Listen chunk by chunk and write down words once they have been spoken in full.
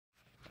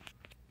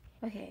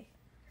Okay,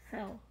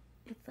 so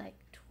it's like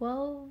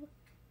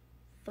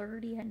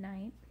 12:30 at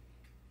night,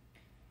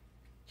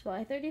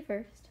 July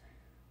 31st.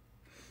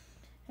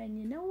 And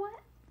you know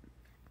what?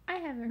 I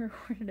haven't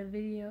recorded a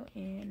video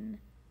in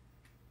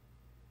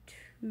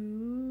 2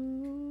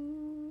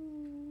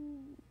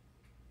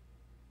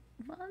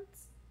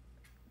 months.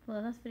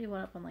 Well, the last video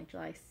went up on like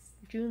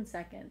June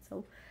 2nd,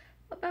 so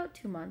about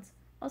 2 months.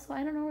 Also,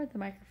 I don't know where the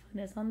microphone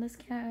is on this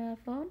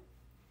phone.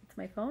 It's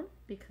my phone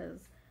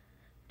because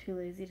I'm too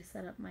lazy to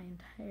set up my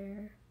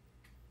entire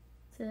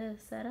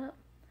setup.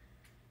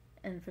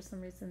 And for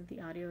some reason, the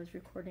audio is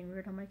recording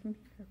weird on my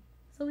computer.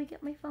 So we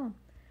get my phone.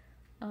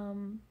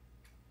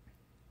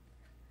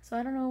 So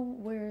I don't know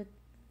where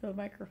the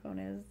microphone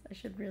is. I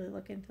should really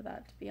look into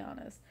that, to be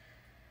honest.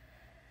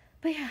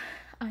 But yeah,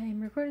 I'm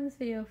recording this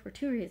video for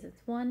two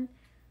reasons. One,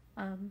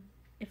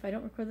 if I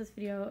don't record this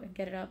video and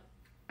get it up,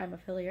 I'm a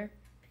failure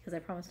because I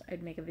promised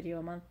I'd make a video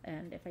a month,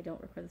 and if I don't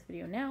record this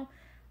video now,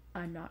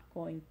 I'm not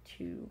going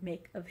to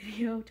make a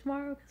video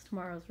tomorrow because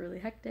tomorrow's really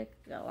hectic.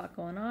 Got a lot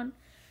going on.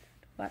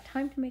 Got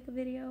time to make a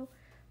video,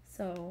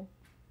 so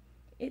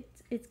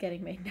it's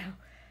getting made now.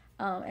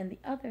 And the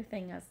other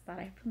thing is that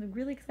I have something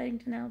really exciting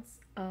to announce.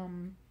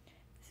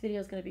 This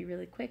video is going to be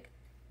really quick,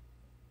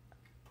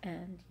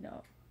 and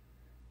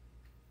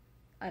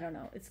I don't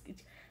know. It's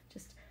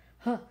just,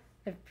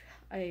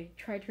 I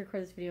tried to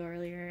record this video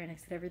earlier, and I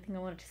said everything I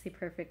wanted to say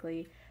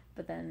perfectly,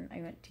 but then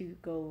I went to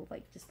go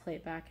just play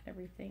it back and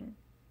everything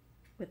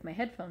with my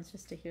headphones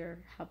just to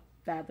hear how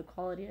bad the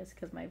quality is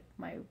because my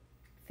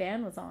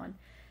fan was on,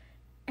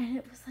 and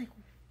it was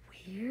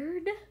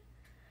weird.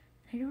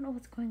 I don't know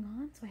what's going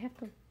on, so I have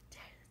to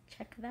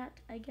check that,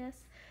 I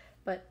guess.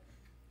 But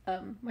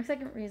my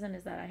second reason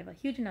is that I have a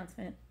huge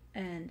announcement,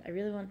 and I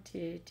really want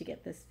to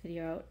get this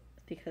video out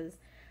because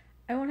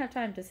I won't have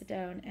time to sit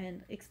down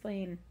and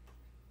explain.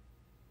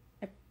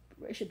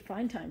 I should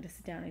find time to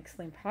sit down and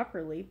explain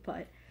properly,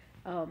 but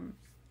I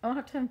won't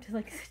have time to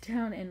sit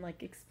down and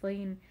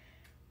explain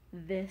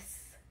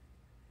this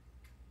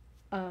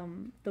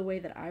the way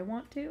that I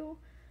want to.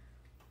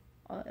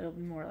 It'll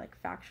be more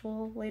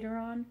factual later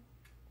on.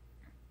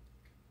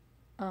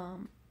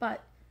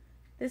 But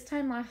this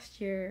time last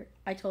year,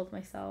 I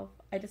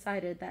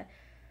decided that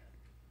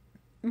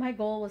my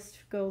goal was to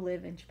go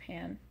live in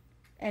Japan.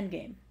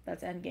 Endgame.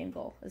 That's endgame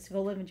goal, is to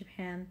go live in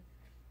Japan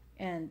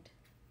and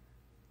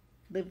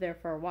live there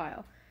for a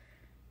while.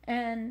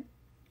 And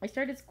I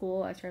started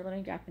school. I started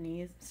learning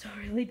Japanese. I'm still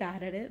really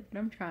bad at it, but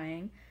I'm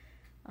trying.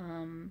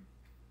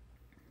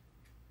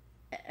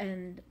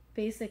 And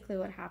basically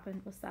what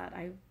happened was that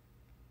I've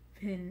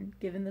been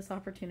given this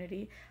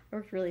opportunity. I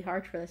worked really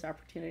hard for this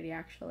opportunity,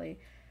 actually.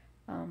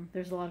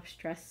 There's a lot of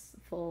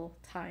stressful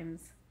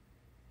times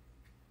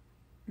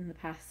in the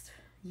past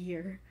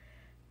year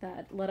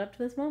that led up to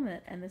this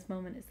moment, and this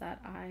moment is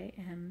that I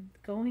am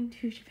going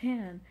to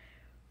Japan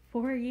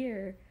for a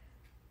year.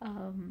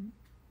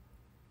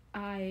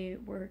 I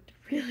worked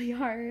really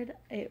hard.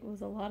 It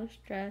was a lot of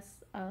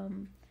stress. A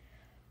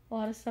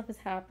lot of stuff has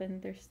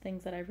happened. There's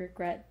things that I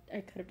regret.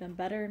 I could have done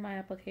better in my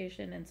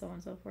application and so on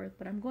and so forth,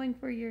 but I'm going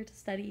for a year to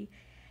study,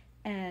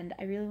 and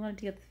I really wanted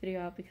to get this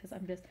video out because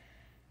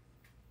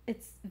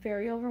it's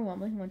very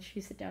overwhelming once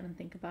you sit down and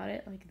think about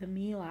it. The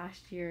me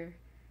last year.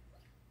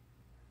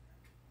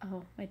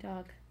 Oh, my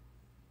dog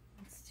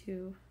wants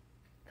to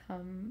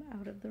come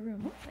out of the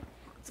room.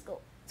 Let's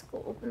go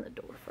open the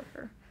door for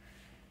her.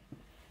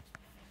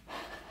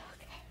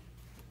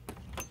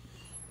 Okay.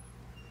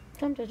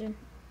 Come, Judgin.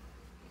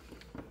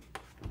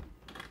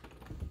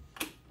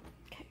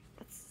 Okay,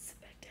 let's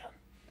sit back down.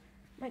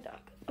 My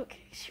dog.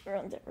 Okay, she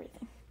runs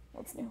everything.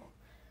 What's new?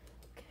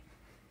 Okay.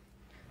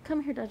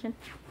 Come here, Dudgeon.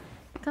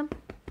 Come.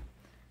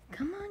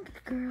 Come on,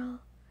 good girl.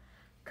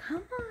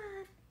 Come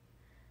on.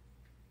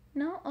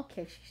 No?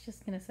 Okay, she's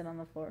just gonna sit on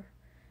the floor.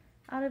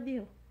 Out of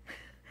view.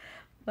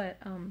 But,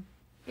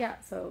 yeah,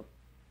 so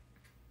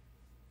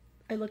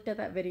I looked at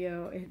that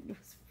video. It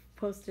was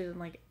posted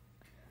in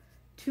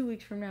 2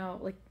 weeks from now,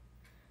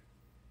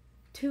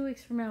 2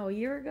 weeks from now, a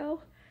year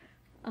ago.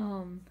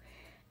 And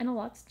a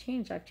lot's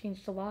changed. I've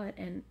changed a lot,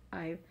 and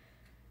I've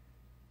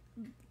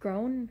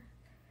grown.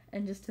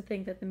 And just to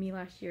think that the me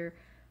last year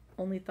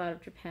only thought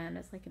of Japan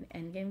as an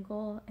endgame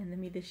goal, and the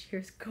me this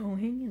year is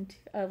going into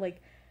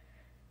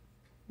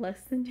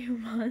less than 2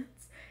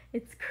 months.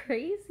 It's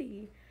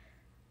crazy.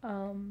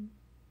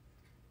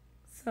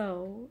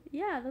 So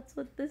yeah, that's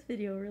what this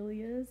video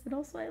really is. And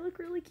also, I look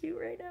really cute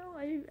right now.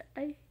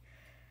 I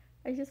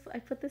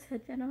put this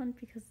headband on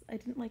because I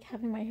didn't like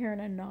having my hair in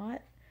a knot.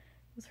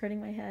 It was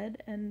hurting my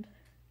head, and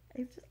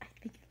I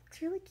think it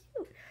looks really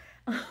cute.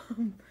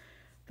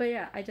 But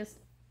yeah, I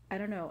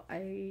don't know.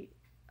 I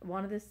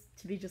wanted this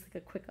to be just a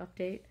quick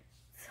update.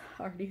 It's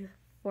already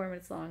 4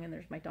 minutes long, and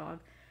there's my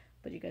dog,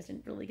 but you guys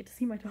didn't really get to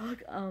see my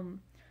dog.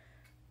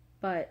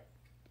 But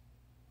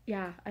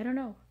yeah, I don't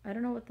know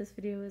what this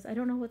video is. I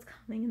don't know what's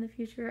coming in the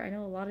future. I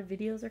know a lot of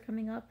videos are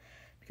coming up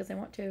because I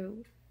want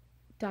to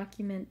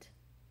document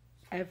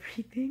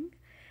everything.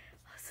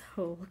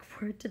 So look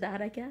forward to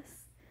that, I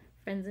guess.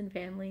 Friends and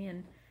family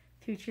and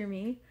future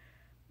me.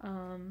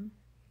 Um,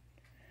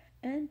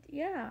 and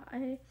yeah,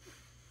 a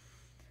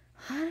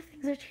lot of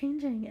things are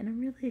changing, and I'm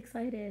really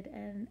excited.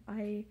 And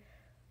I,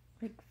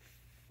 like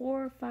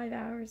 4 or 5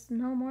 hours,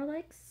 no, more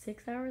like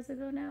 6 hours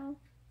ago now,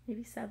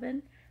 maybe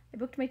 7, I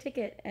booked my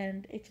ticket,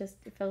 and it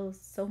feels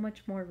so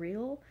much more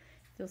real.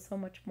 It feels so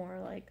much more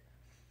like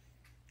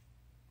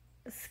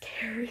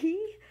scary.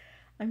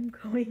 I'm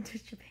going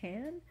to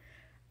Japan.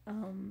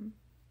 Um,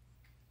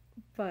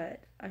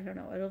 but I don't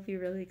know, it'll be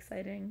really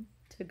exciting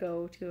to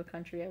go to a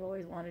country I've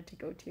always wanted to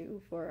go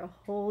to for a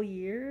whole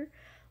year.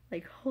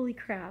 Like, holy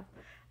crap.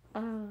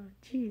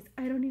 Geez,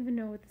 I don't even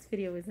know what this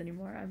video is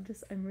anymore.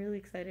 I'm really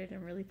excited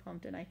and really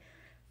pumped, and I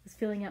was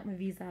filling out my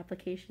visa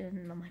application,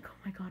 and I'm like, oh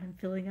my god, I'm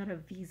filling out a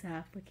visa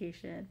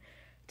application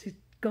to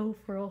go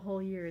for a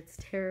whole year. It's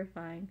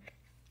terrifying.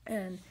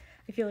 And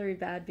I feel really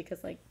bad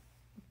because, like,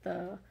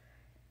 the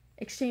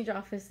exchange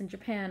office in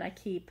Japan, I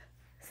keep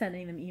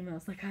sending them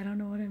emails like, I don't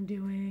know what I'm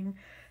doing,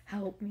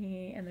 help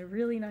me. And they're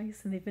really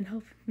nice, and they've been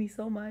helping me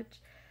so much.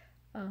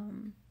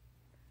 And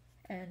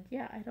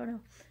yeah, I don't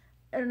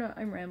know,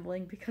 I'm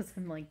rambling because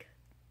I'm like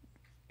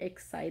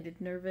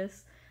excited,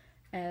 nervous,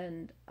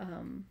 and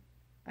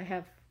I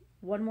have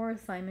one more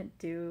assignment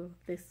due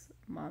this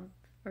month,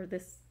 or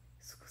this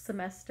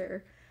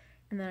semester,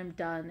 and then I'm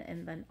done.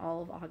 And then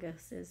all of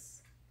August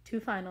is 2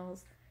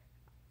 finals,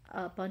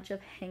 a bunch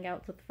of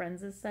hangouts with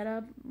friends is set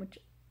up, which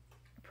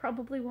I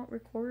probably won't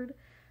record,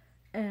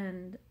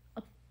 and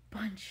a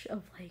bunch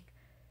of like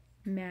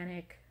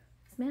manic,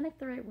 is manic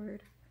the right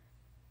word?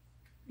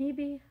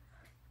 Maybe.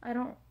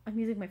 I'm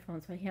using my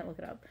phone so I can't look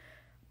it up,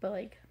 but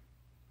like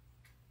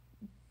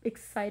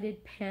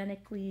excited,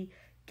 panically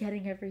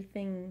getting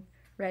everything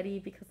ready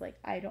because like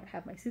I don't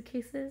have my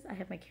suitcases. I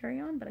have my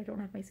carry-on, but I don't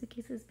have my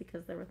suitcases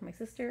because they're with my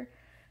sister,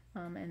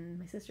 and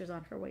my sister's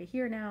on her way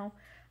here now.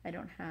 I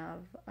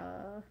have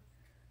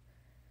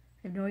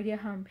no idea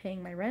how I'm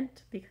paying my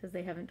rent because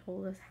they haven't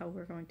told us how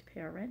we're going to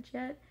pay our rent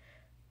yet.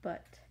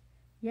 But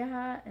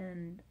yeah,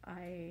 and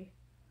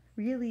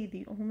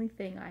the only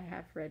thing I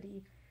have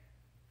ready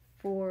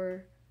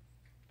for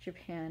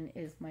Japan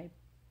is my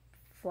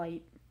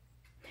flight.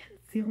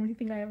 It's the only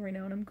thing I have right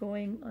now, and I'm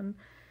going on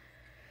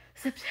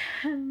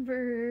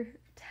September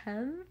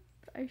 10th.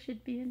 I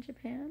should be in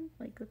Japan.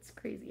 Like, that's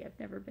crazy. I've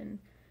never been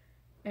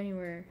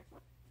anywhere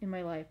in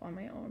my life on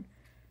my own,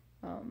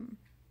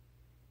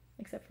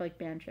 except for like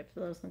band trips.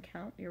 Those don't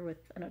count. You're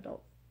with an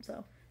adult.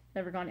 So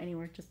never gone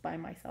anywhere just by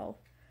myself.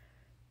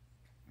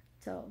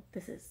 So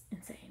this is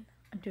insane.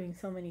 I'm doing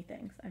so many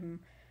things.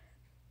 I'm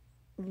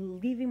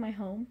leaving my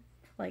home,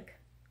 like,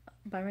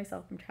 by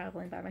myself. I'm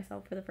traveling by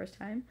myself for the first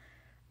time.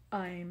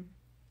 I'm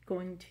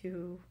going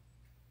to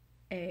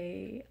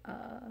a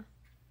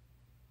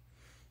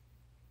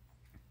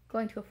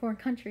foreign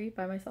country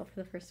by myself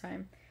for the first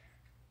time.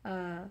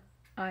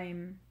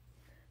 I'm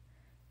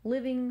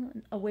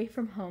living away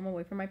from home,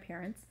 away from my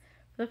parents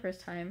for the first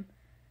time.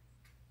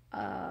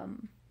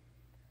 I'm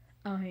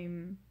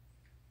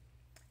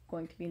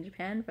going to be in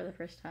Japan for the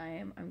first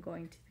time. I'm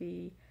going to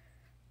be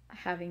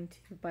having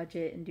to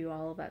budget and do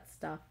all of that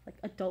stuff, like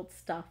adult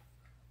stuff,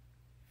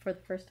 for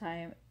the first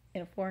time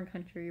in a foreign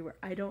country where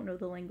I don't know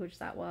the language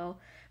that well.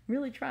 I'm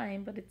really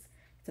trying, but it's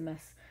a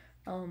mess.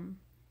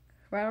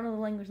 Where I don't know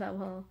the language that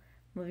well.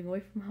 I'm living away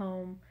from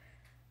home,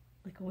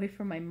 like away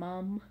from my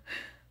mom,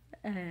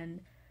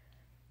 and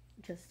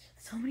just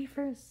so many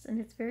firsts, and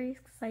it's very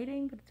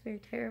exciting, but it's very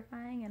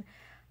terrifying, and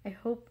I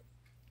hope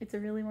it's a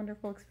really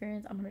wonderful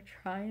experience. I'm gonna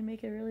try and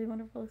make it a really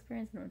wonderful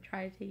experience, and I'm gonna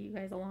try to take you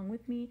guys along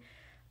with me.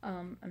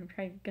 I'm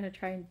gonna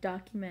try and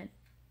document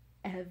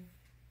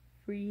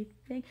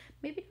everything.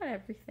 Maybe not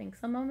everything.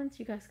 Some moments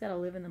you guys gotta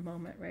live in the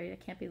moment, right? I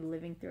can't be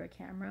living through a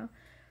camera,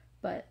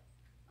 but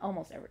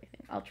almost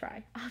everything. I'll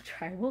try.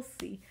 We'll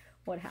see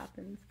what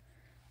happens.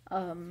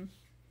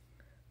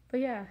 But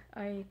yeah,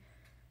 I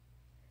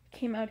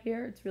came out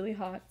here. It's really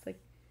hot.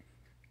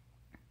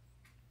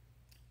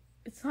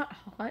 It's not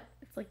hot.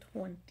 It's like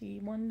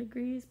 21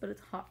 degrees, but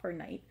it's hot for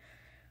night.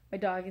 My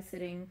dog is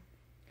sitting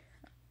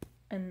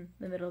in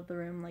the middle of the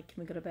room, like, can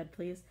we go to bed,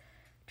 please?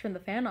 Turn the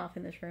fan off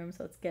in this room,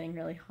 so it's getting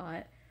really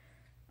hot.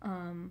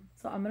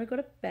 So I'm gonna go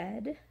to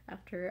bed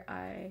after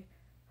I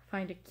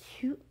find a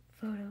cute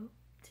photo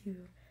to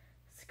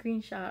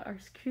screenshot, or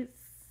cute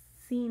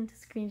scene to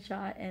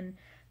screenshot, and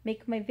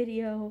make my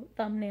video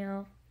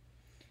thumbnail.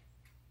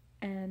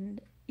 And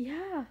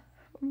yeah,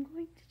 I'm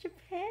going to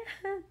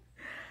Japan.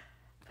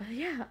 But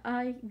yeah,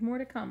 more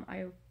to come.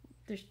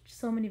 There's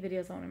so many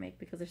videos I want to make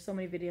because there's so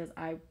many videos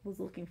I was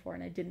looking for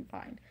and I didn't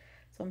find.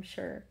 So I'm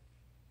sure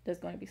there's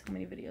going to be so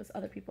many videos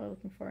other people are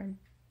looking for, and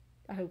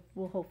I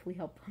will hopefully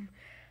help them.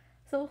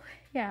 So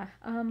yeah,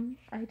 I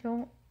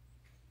don't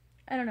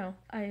know.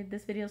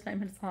 This video is 9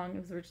 minutes long.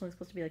 It was originally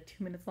supposed to be like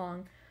 2 minutes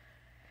long.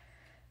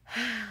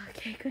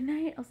 Okay, good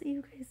night. I'll see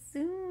you guys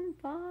soon.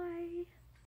 Bye.